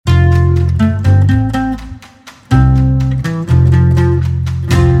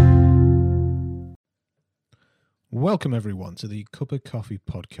Welcome everyone to the Cup of Coffee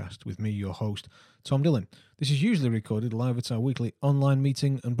podcast with me, your host, Tom Dillon. This is usually recorded live at our weekly online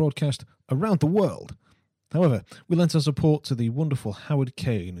meeting and broadcast around the world. However, we lent our support to the wonderful Howard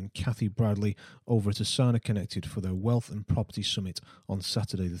Kane and Kathy Bradley over at Asana Connected for their Wealth and Property Summit on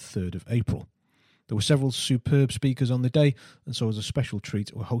Saturday the 3rd of April. There were several superb speakers on the day, and so as a special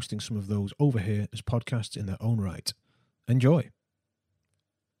treat, we're hosting some of those over here as podcasts in their own right. Enjoy.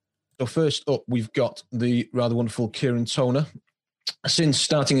 So first up, we've got the rather wonderful Kieran Toner. Since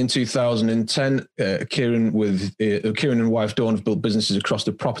starting in 2010, Kieran and wife Dawn have built businesses across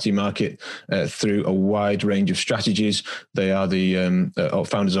the property market through a wide range of strategies. They are the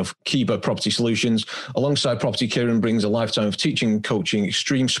founders of Kiba Property Solutions. Alongside property, Kieran brings a lifetime of teaching and coaching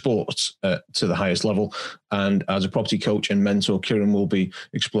extreme sports to the highest level. And as a property coach and mentor, Kieran will be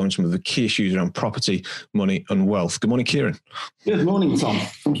exploring some of the key issues around property, money and wealth. Good morning, Kieran. Good morning, Tom.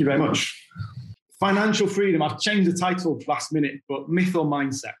 Thank you very much. Financial freedom. I've changed the title last minute, but myth or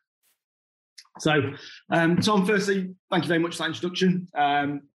mindset. So, Tom, firstly, thank you very much for that introduction.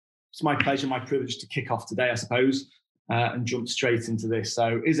 It's my pleasure, my privilege to kick off today, I suppose, and jump straight into this.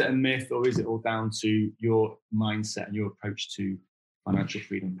 So is it a myth or is it all down to your mindset and your approach to financial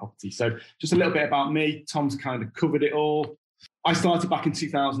freedom and property? So just a little bit about me. Tom's kind of covered it all. I started back in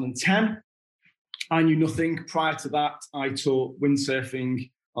 2010. I knew nothing. Prior to that, I taught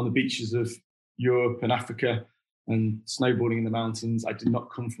windsurfing on the beaches of Europe and Africa and snowboarding in the mountains. I did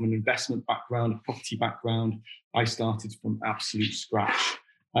not come from an investment background, a property background. I started from absolute scratch.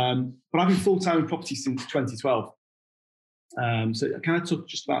 But I've been full-time in property since 2012. So it kind of took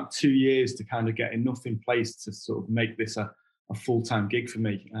just about 2 years to kind of get enough in place to sort of make this a full-time gig for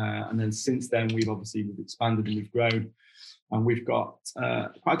me. And then since then, we've expanded and we've grown. And we've got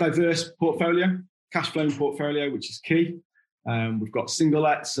quite a diverse portfolio, cash flowing portfolio, which is key. We've got single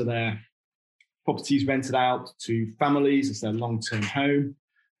lets, so they're properties rented out to families as their long-term home.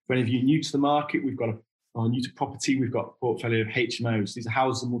 For any of you new to the market, new to property, we've got a portfolio of HMOs. These are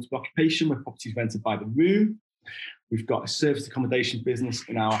houses of multiple occupation where properties rented by the room. We've got a serviced accommodation business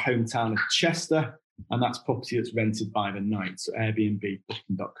in our hometown of Chester, and that's property that's rented by the night. So Airbnb,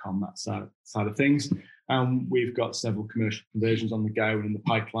 Booking.com, that side of things. And we've got several commercial conversions on the go and in the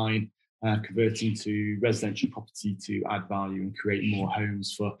pipeline, converting to residential property to add value and create more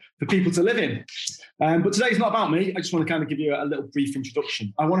homes for people to live in. But today's not about me. I just want to kind of give you a little brief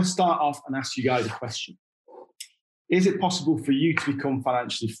introduction. I want to start off and ask you guys a question. Is it possible for you to become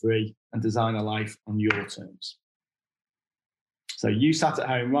financially free and design a life on your terms? So you sat at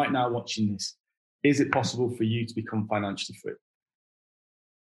home right now watching this. Is it possible for you to become financially free?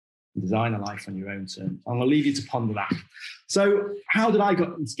 Design a life on your own terms. I'm going to leave you to ponder that. So how did I get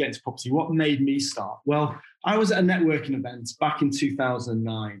into property? What made me start? Well, I was at a networking event back in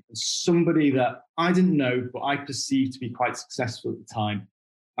 2009. And somebody that I didn't know, but I perceived to be quite successful at the time,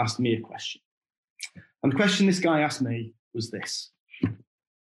 asked me a question. And the question this guy asked me was this.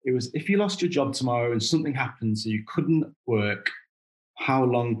 It was, if you lost your job tomorrow and something happened so you couldn't work, how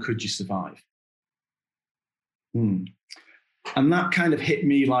long could you survive? And that kind of hit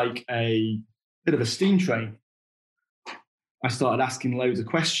me like a bit of a steam train. I started asking loads of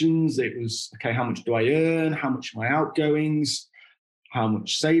questions. It was, okay, how much do I earn? How much are my outgoings? How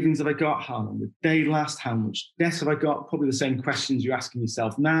much savings have I got? How long would day last? How much debt have I got? Probably the same questions you're asking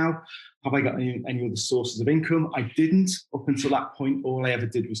yourself now. Have I got any other sources of income? I didn't. Up until that point, all I ever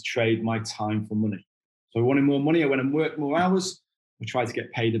did was trade my time for money. So I wanted more money. I went and worked more hours. I tried to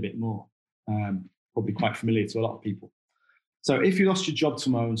get paid a bit more. Probably quite familiar to a lot of people. So if you lost your job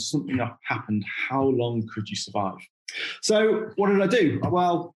tomorrow and something happened, how long could you survive? So what did I do?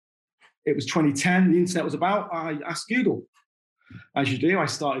 Well, it was 2010. The internet was about. I asked Google. As you do, I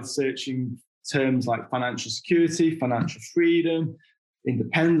started searching terms like financial security, financial freedom,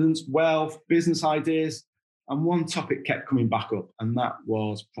 independence, wealth, business ideas. And one topic kept coming back up, and that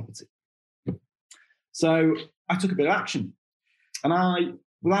was property. So I took a bit of action. And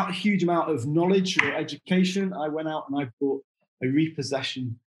without a huge amount of knowledge or education, I went out and I bought a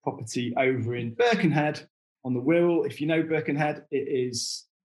repossession property over in Birkenhead on the Wirral. If you know Birkenhead, it's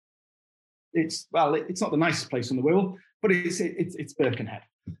not the nicest place on the Wirral, but it's Birkenhead.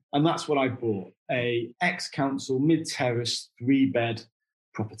 And that's what I bought, a ex-council mid-terrace 3-bed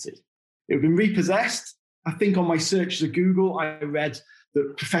property. It had been repossessed. I think on my search of Google, I read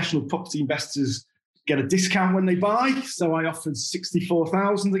that professional property investors get a discount when they buy. So I offered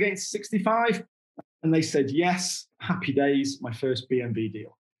 64,000 against 65. And they said, yes, happy days, my first BNB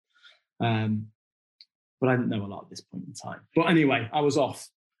deal. But I didn't know a lot at this point in time. But anyway, I was off.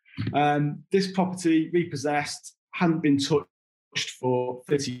 This property, repossessed, hadn't been touched for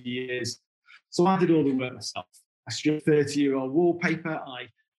 30 years. So I did all the work myself. I stripped 30-year-old wallpaper. I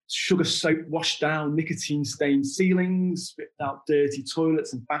sugar soap washed down nicotine stained ceilings, ripped out dirty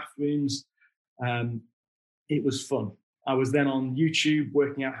toilets and bathrooms. It was fun. I was then on YouTube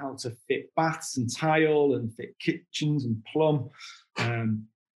working out how to fit baths and tile and fit kitchens and plumb,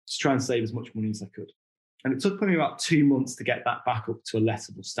 to try and save as much money as I could. And it took me about 2 months to get that back up to a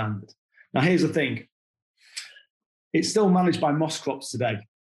lettable standard. Now, here's the thing. It's still managed by Moss Crops today,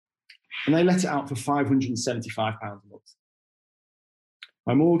 and they let it out for £575 a month.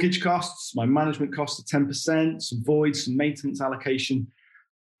 My mortgage costs, my management costs are 10%, some voids, some maintenance allocation.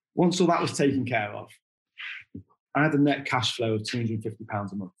 Once all that was taken care of, I had a net cash flow of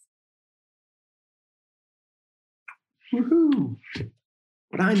 £250 a month. Woohoo!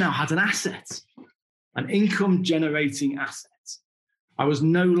 But I now had an asset, an income-generating asset. I was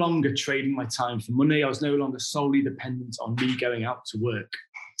no longer trading my time for money. I was no longer solely dependent on me going out to work.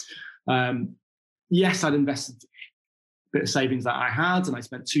 Yes, I'd invested a bit of savings that I had, and I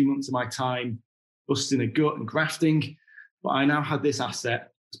spent 2 months of my time busting a gut and grafting, but I now had this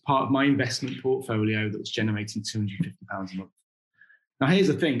asset as part of my investment portfolio that was generating £250 a month. Now, here's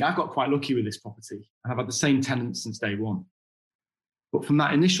the thing. I got quite lucky with this property, and I've had the same tenants since day one. But from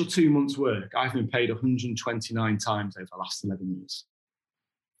that initial 2 months' work, I've been paid 129 times over the last 11 years.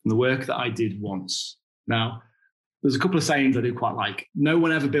 From the work that I did once. Now, there's a couple of sayings I do quite like. No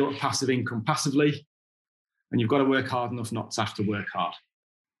one ever built a passive income passively, and you've got to work hard enough not to have to work hard.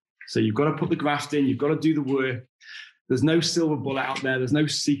 So you've got to put the graft in, you've got to do the work. There's no silver bullet out there. There's no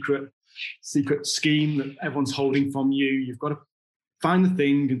secret scheme that everyone's holding from you. You've got to find the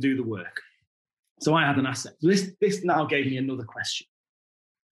thing and do the work. So I had an asset. This now gave me another question,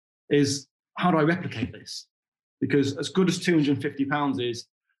 is how do I replicate this? Because as good as £250 is,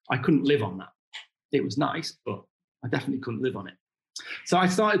 I couldn't live on that. It was nice, but I definitely couldn't live on it. So I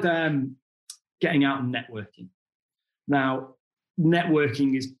started getting out and networking. Now,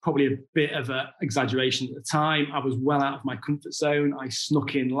 networking is probably a bit of an exaggeration at the time. I was well out of my comfort zone. I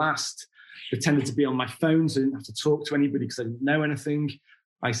snuck in last, pretended to be on my phone so I didn't have to talk to anybody because I didn't know anything.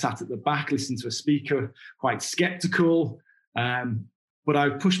 I sat at the back, listened to a speaker, quite skeptical. But I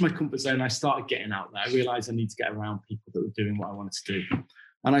pushed my comfort zone. I started getting out there. I realized I need to get around people that were doing what I wanted to do.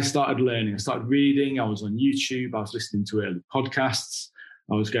 And I started learning. I started reading. I was on YouTube. I was listening to early podcasts.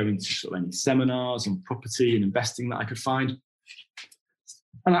 I was going to sort of any seminars on property and investing that I could find.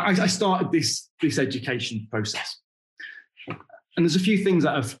 And I started this education process. And there's a few things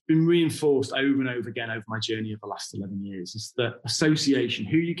that have been reinforced over and over again over my journey of the last 11 years. Is that association,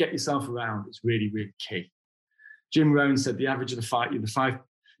 who you get yourself around, is really, really key. Jim Rohn said the average of the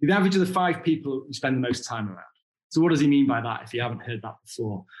five people you spend the most time around. So what does he mean by that, if you haven't heard that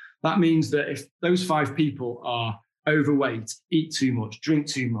before? That means that if those 5 people are overweight, eat too much, drink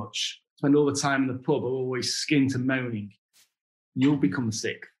too much, spend all the time in the pub, are always skin to moaning, you'll become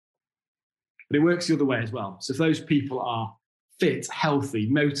sick. But it works the other way as well. So if those people are fit, healthy,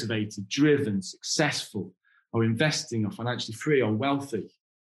 motivated, driven, successful, or investing, or financially free, or wealthy,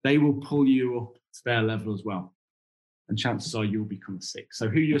 they will pull you up to their level as well. And chances are you'll become sick. So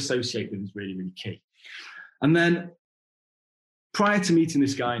who you associate with is really, really key. And then prior to meeting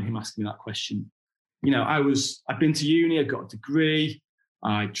this guy and him asking me that question, I'd been to uni, I got a degree,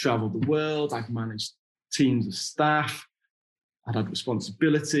 I traveled the world, I'd managed teams of staff, I'd had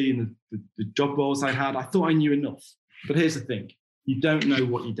responsibility in the job roles I had. I thought I knew enough. But here's the thing, you don't know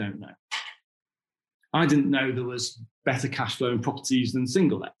what you don't know. I didn't know there was better cash flow in properties than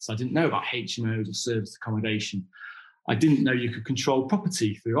single lets. I didn't know about HMOs or serviced accommodation. I didn't know you could control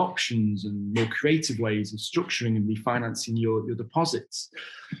property through options and more creative ways of structuring and refinancing your deposits.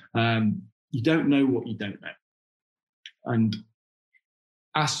 You don't know what you don't know. And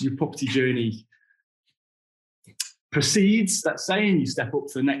as your property journey proceeds, let's say, and you step up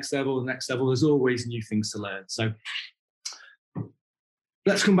to the next level, there's always new things to learn. So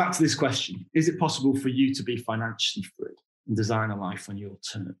let's come back to this question. Is it possible for you to be financially free and design a life on your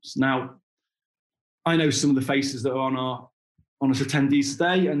terms? Now, I know some of the faces that are on us attendees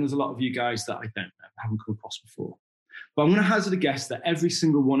today, and there's a lot of you guys that I don't know, haven't come across before. But I'm going to hazard a guess that every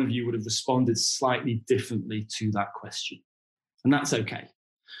single one of you would have responded slightly differently to that question. And that's okay.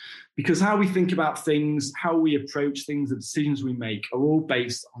 Because how we think about things, how we approach things, the decisions we make are all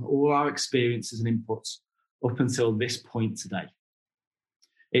based on all our experiences and inputs up until this point today.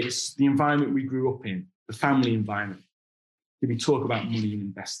 It's the environment we grew up in, the family environment. If we talk about money and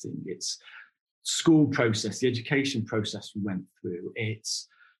investing, it's school process, the education process we went through. It's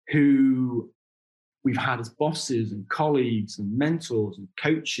who we've had as bosses and colleagues and mentors and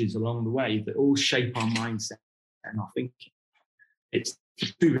coaches along the way that all shape our mindset and our thinking. It's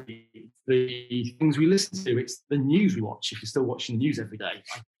the things we listen to, it's the news we watch. If you're still watching the news every day,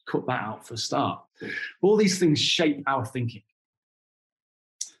 I cut that out for a start. All these things shape our thinking.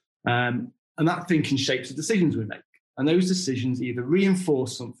 And that thinking shapes the decisions we make. And those decisions either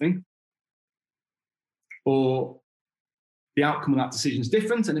reinforce something, or the outcome of that decision is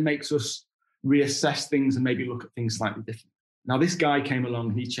different, and it makes us reassess things and maybe look at things slightly different. Now, this guy came along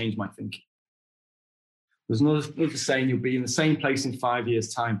and he changed my thinking. There's another saying, you'll be in the same place in 5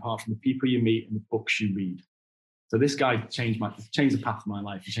 years' time, apart from the people you meet and the books you read. So this guy changed the path of my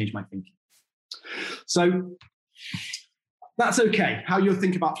life and changed my thinking. So that's okay. How you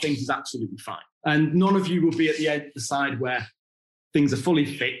think about things is absolutely fine. And none of you will be at the side where things are fully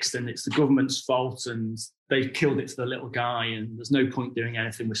fixed and it's the government's fault and they've killed it to the little guy and there's no point doing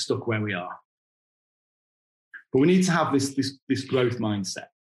anything. We're stuck where we are. But we need to have this growth mindset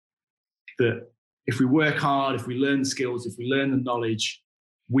that if we work hard, if we learn the skills, if we learn the knowledge,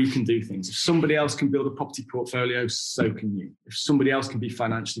 we can do things. If somebody else can build a property portfolio, so can you. If somebody else can be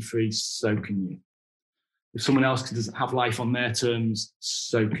financially free, so can you. If someone else can have life on their terms,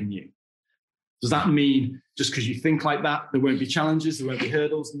 so can you. Does that mean just because you think like that, there won't be challenges, there won't be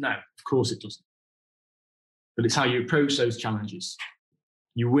hurdles? No, of course it doesn't. But it's how you approach those challenges.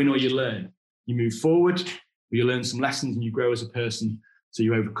 You win or you learn. You move forward, or you learn some lessons and you grow as a person so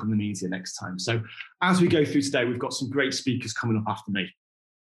you overcome them easier next time. So as we go through today, we've got some great speakers coming up after me.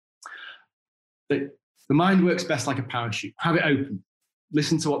 The mind works best like a parachute. Have it open.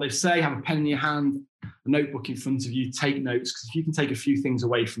 Listen to what they say, have a pen in your hand, a notebook in front of you, take notes, because if you can take a few things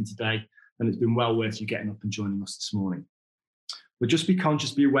away from today, then it's been well worth you getting up and joining us this morning. But just be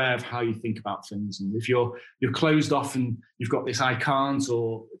conscious, be aware of how you think about things. And if you're closed off and you've got this I can't,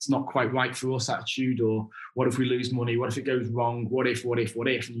 or it's not quite right for us attitude, or what if we lose money? What if it goes wrong? What if,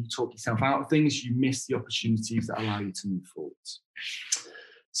 and you talk yourself out of things, you miss the opportunities that allow you to move forward.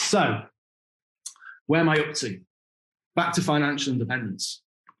 So where am I up to? Back to financial independence.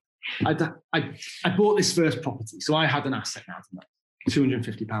 I bought this first property. So I had an asset now,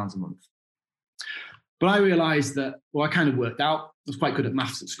 £250 a month. But I realised that, I kind of worked out, I was quite good at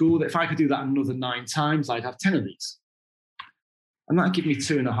maths at school, that if I could do that another 9 times, I'd have 10 of these. And that'd give me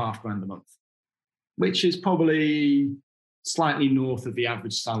 £2,500 a month, which is probably slightly north of the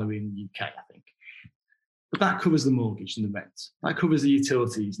average salary in the UK, I think. But that covers the mortgage and the rent. That covers the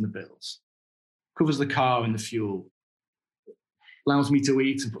utilities and the bills. Covers the car and the fuel. Allows me to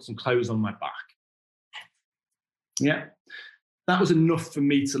eat and put some clothes on my back. Yeah. That was enough for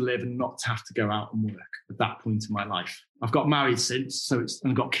me to live and not to have to go out and work at that point in my life. I've got married since,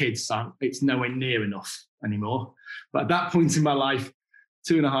 and got kids, so it's nowhere near enough anymore. But at that point in my life,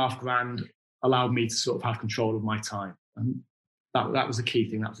 £2,500 allowed me to sort of have control of my time. And that was the key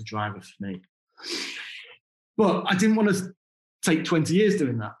thing. That was a driver for me. But I didn't want to take 20 years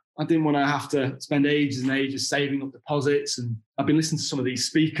doing that. I didn't want to have to spend ages and ages saving up deposits. And I've been listening to some of these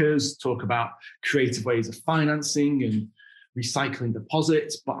speakers talk about creative ways of financing and recycling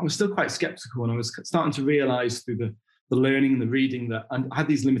deposits, but I was still quite skeptical, and I was starting to realize through the learning and the reading that I had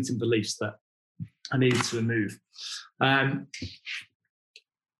these limiting beliefs that I needed to remove. So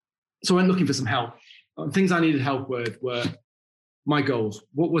I went looking for some help. Things I needed help with were my goals.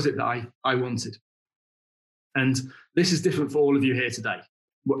 What was it that I wanted? And this is different for all of you here today.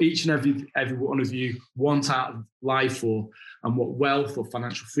 What each and every one of you want out of life, and what wealth or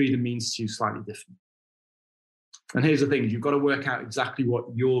financial freedom means to you, slightly different. And here's the thing, you've got to work out exactly what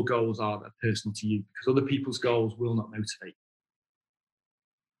your goals are that are personal to you, because other people's goals will not motivate.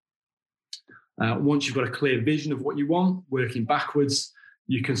 Once you've got a clear vision of what you want, working backwards,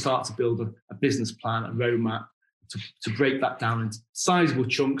 you can start to build a business plan, a roadmap to break that down into sizable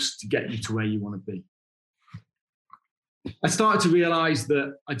chunks to get you to where you want to be. I started to realize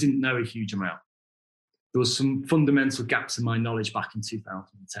that I didn't know a huge amount. There was some fundamental gaps in my knowledge back in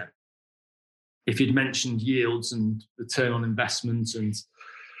 2010. If you'd mentioned yields and return on investment and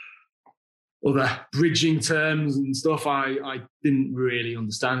other bridging terms and stuff, I didn't really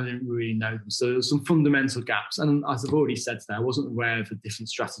understand. I didn't really know them. So there were some fundamental gaps. And as I've already said today, I wasn't aware of the different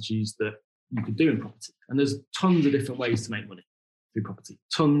strategies that you could do in property. And there's tons of different ways to make money through property.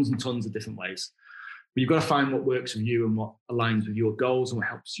 Tons and tons of different ways. But you've got to find what works for you and what aligns with your goals and what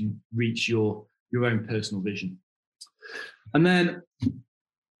helps you reach your own personal vision. And then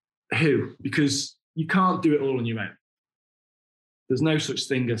who? Because you can't do it all on your own. There's no such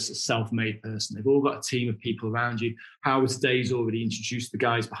thing as a self-made person. They've all got a team of people around you. Howard today's already introduced the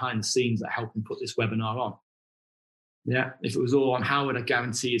guys behind the scenes that helped him put this webinar on. Yeah, if it was all on Howard, I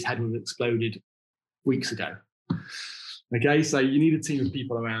guarantee his head would have exploded weeks ago. Okay, so you need a team of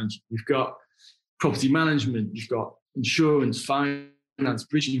people around you. You've got property management, you've got insurance, finance, finance,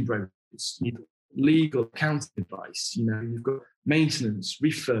 bridging brokers, you need legal, accounting advice. You've got maintenance,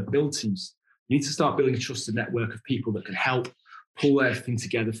 refurb, build teams. You need to start building a trusted network of people that can help pull everything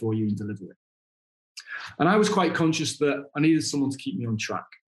together for you and deliver it. And I was quite conscious that I needed someone to keep me on track,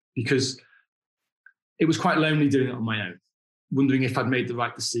 because it was quite lonely doing it on my own, wondering if I'd made the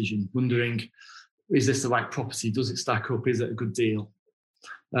right decision, wondering, is this the right property? Does it stack up? Is it a good deal?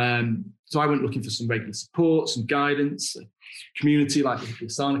 So I went looking for some regular support, some guidance, a community like the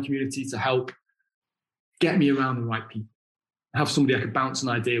Asana community to help get me around the right people, have somebody I could bounce an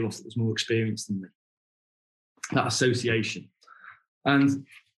idea off that was more experienced than me, that association. And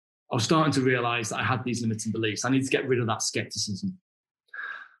I was starting to realize that I had these limiting beliefs. I need to get rid of that skepticism.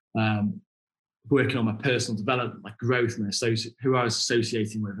 Working on my personal development, my growth, and who I was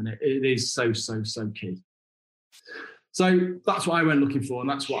associating with. And it is so key. So that's what I went looking for, and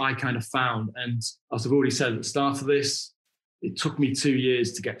that's what I kind of found. And as I've already said at the start of this, it took me 2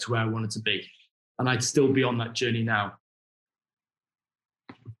 years to get to where I wanted to be. And I'd still be on that journey now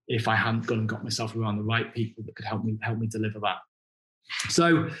if I hadn't gone and got myself around the right people that could help me deliver that.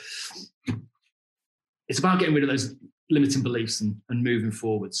 So it's about getting rid of those limiting beliefs and moving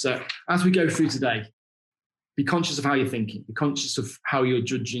forward. So as we go through today, be conscious of how you're thinking, be conscious of how you're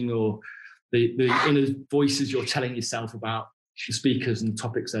judging, or the inner voices you're telling yourself about the speakers and the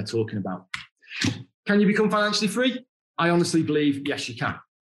topics they're talking about. Can you become financially free? I honestly believe, yes, you can.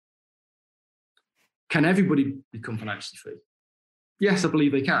 Can everybody become financially free? Yes, I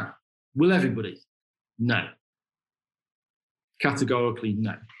believe they can. Will everybody? No. Categorically,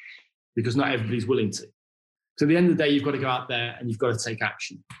 no. Because not everybody's willing to. So at the end of the day, you've got to go out there and you've got to take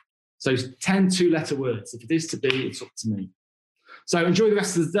action. So 10 two-letter words. If it is to be, it's up to me. So enjoy the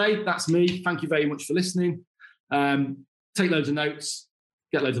rest of the day. That's me. Thank you very much for listening. Take loads of notes,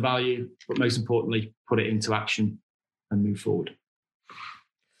 get loads of value, but most importantly, put it into action and move forward.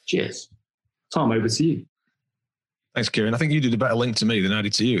 Cheers. Tom, over to you. Thanks, Kieran. I think you did a better link to me than I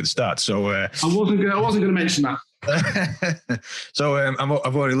did to you at the start. So I wasn't going to mention that. So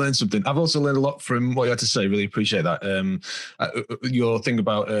I've already learned something. I've also learned a lot from what you had to say. Really appreciate that. Your thing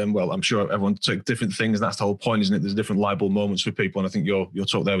about well, I'm sure everyone took different things. And that's the whole point, isn't it? There's different light bulb moments for people, and I think your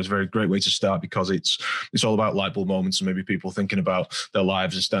talk there was a very great way to start, because it's all about light bulb moments, and maybe people thinking about their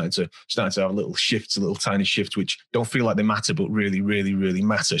lives and starting to have little shifts, little tiny shifts, which don't feel like they matter, but really, really, really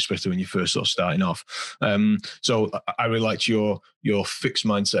matter, especially when you're first sort of starting off. So I really liked your fixed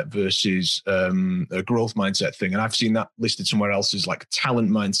mindset versus a growth mindset thing. And I've seen that listed somewhere else as like talent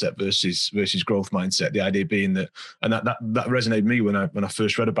mindset versus growth mindset. The idea being that, and that resonated with me when I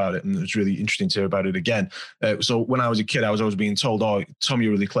first read about it, and it was really interesting to hear about it again. So when I was a kid, I was always being told, "Oh, Tom,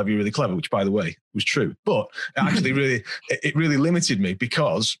 you're really clever," which, by the way, was true. But actually, it really limited me,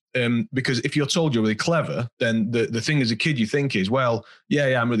 because if you're told you're really clever, then the thing as a kid you think is, well,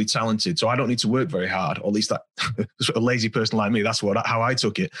 yeah, I'm really talented, so I don't need to work very hard. Or at least that sort of lazy person like me, that's how I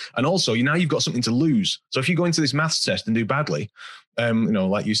took it. And also, now you've got something to lose. So if you go into this maths test and do badly,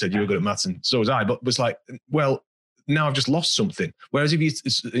 like you said, you were good at maths, and so was I. But it's like, well, now I've just lost something. Whereas if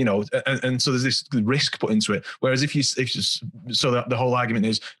and so there's this risk put into it. Whereas if you so that the whole argument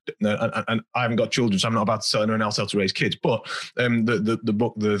is, and I haven't got children, so I'm not about to tell anyone else how to raise kids. But the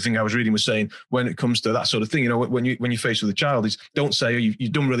book, the thing I was reading was saying, when it comes to that sort of thing, when you're faced with a child, is don't say, oh,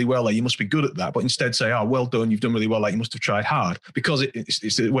 you've done really well, like you must be good at that, but instead say, oh, well done, you've done really well, like you must have tried hard, because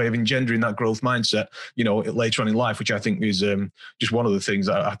it's a way of engendering that growth mindset, later on in life, which I think is just one of the things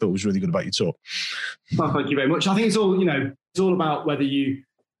that I thought was really good about your talk. Well, thank you very much. I think it's all about whether you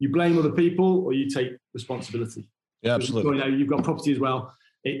blame other people or you take responsibility. Yeah, absolutely. You've got property as well.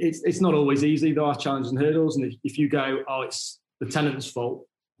 It's not always easy. There are challenges and hurdles. And if you go, oh, it's the tenant's fault,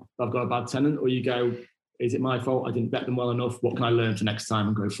 I've got a bad tenant, or you go, is it my fault? I didn't vet them well enough. What can I learn for next time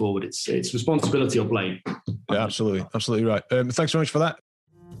and go forward? It's responsibility or blame. Yeah, absolutely right. Thanks very much for that.